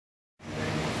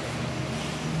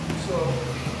So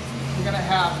we're gonna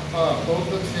have both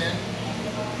hooks in.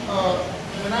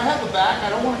 When I have the back, I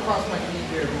don't want to cross my feet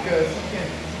here because you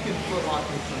can foot lock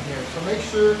me from here. So make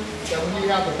sure that when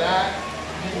you have the back,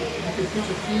 you can put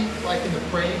your feet like in the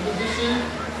praying position,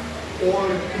 or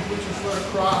you can put your foot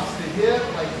across the hip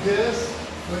like this,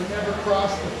 but never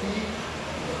cross the feet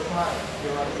to the front.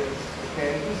 You're like this.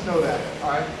 Okay, just know that.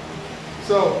 All right.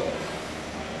 So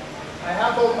I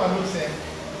have both my hooks in,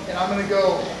 and I'm going to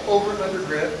go over and under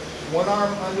grip. One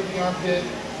arm under the armpit,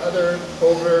 other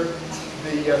over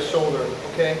the shoulder,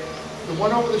 okay? The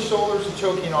one over the shoulder is a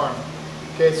choking arm,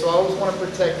 okay? So I always want to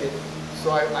protect it.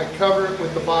 So I cover it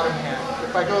with the bottom hand.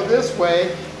 If I go this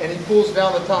way and he pulls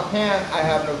down the top hand, I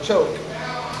have no choke.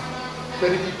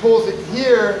 But if he pulls it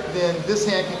here, then this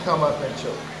hand can come up and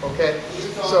choke, okay?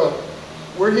 So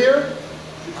we're here.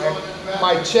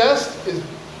 My chest is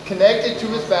connected to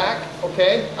his back,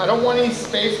 okay? I don't want any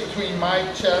space between my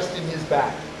chest and his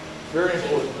back. Very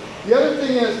important. The other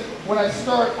thing is, when I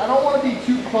start, I don't want to be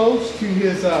too close to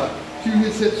his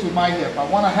hips with my hip. I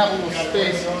want to have a little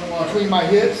space between my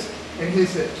hips and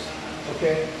his hips.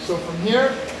 Okay? So from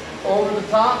here, over the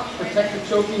top, protect the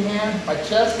choking hand. My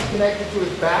chest is connected to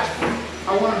his back.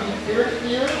 I want to be ear to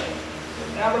ear.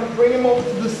 And I'm going to bring him over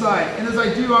to the side. And as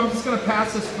I do, I'm just going to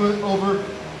pass this foot over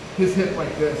his hip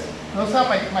like this. Notice how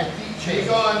my feet change.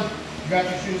 Shoes on. You got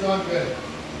your shoes on? Good.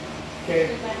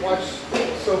 Okay, watch.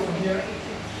 So from here,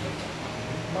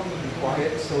 I'm going to be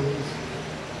quiet.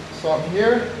 So I'm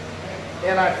here,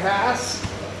 and I pass,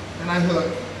 and I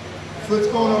hook. Foot's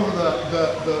going over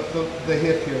the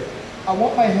hip here. I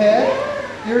want my head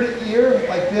ear to ear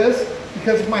like this,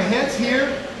 because if my head's here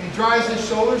and he drives his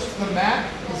shoulders to the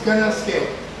mat, he's going to escape.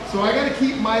 So I got to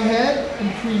keep my head in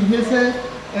between his head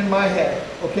and my head.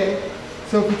 Okay.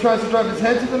 So if he tries to drive his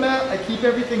head to the mat, I keep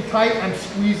everything tight. I'm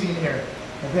squeezing here.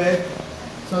 Okay?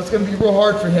 So it's going to be real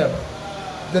hard for him.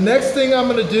 The next thing I'm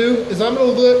going to do is I'm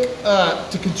going to look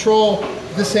to control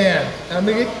this hand. And I'm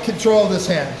going to get control of this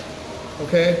hand.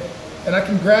 Okay? And I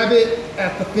can grab it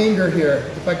at the finger here.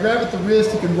 If I grab at the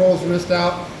wrist, he can roll his wrist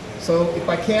out. So if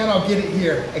I can, I'll get it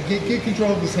here. I get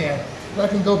control of his hand. And I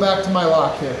can go back to my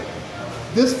lock here.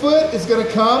 This foot is going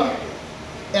to come,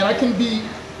 and I can be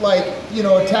like, you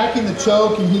know, attacking the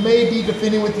choke, and he may be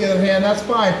defending with the other hand. That's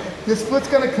fine. This foot's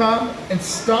going to come and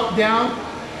stomp down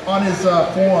on his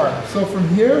forearm. So from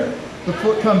here, the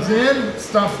foot comes in,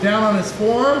 stomps down on his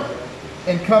forearm,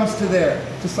 and comes to there,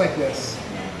 just like this.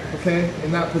 Okay,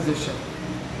 in that position.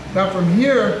 Now from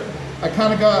here, I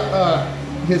kind of got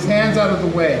his hands out of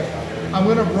the way. I'm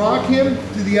going to rock him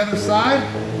to the other side.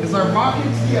 As I rock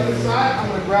him to the other side, I'm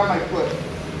going to grab my foot.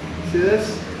 See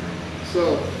this?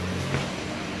 So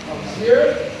I'm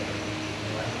here,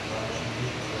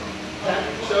 tap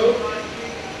the choke,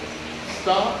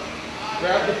 stomp,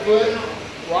 grab the foot,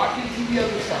 rock it to the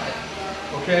other side.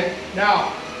 Okay?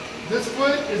 Now, this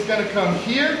foot is going to come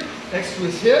here next to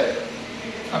his hip.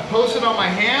 I'm posted on my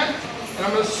hand, and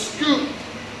I'm going to scoop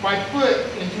my foot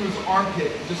into his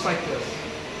armpit, just like this.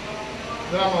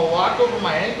 Then I'm going to lock over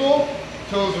my ankle,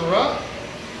 toes are up,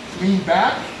 lean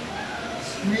back,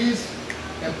 squeeze,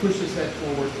 and push his head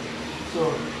forward.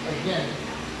 So again,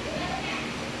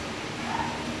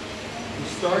 we're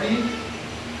starting,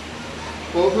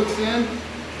 both hooks in,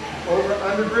 over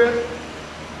under grip.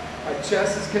 My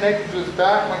chest is connected to his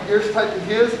back, my ear's tight to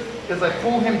his. As I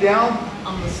pull him down,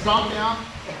 I'm going to stomp down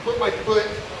and put my foot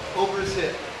over his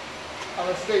hip. I'm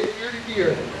going to stay ear to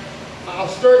ear. I'll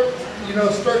start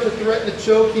to threaten the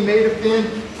choke. He may defend.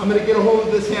 I'm going to get a hold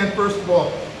of this hand first of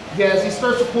all. Yeah, as he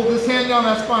starts to pull this hand down,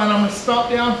 that's fine. I'm going to stomp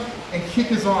down and kick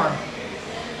his arm.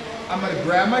 I'm going to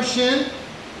grab my shin.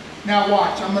 Now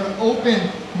watch, I'm going to open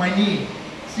my knee.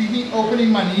 See me opening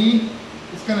my knee?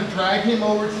 It's going to drag him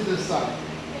over to this side.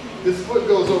 This foot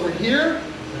goes over here.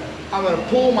 I'm going to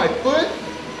pull my foot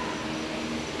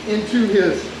into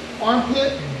his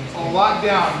armpit. I'll lock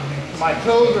down. My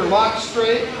toes are locked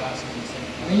straight.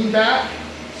 Lean back,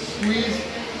 squeeze,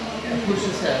 and push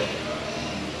his head.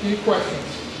 Any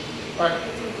questions? All right.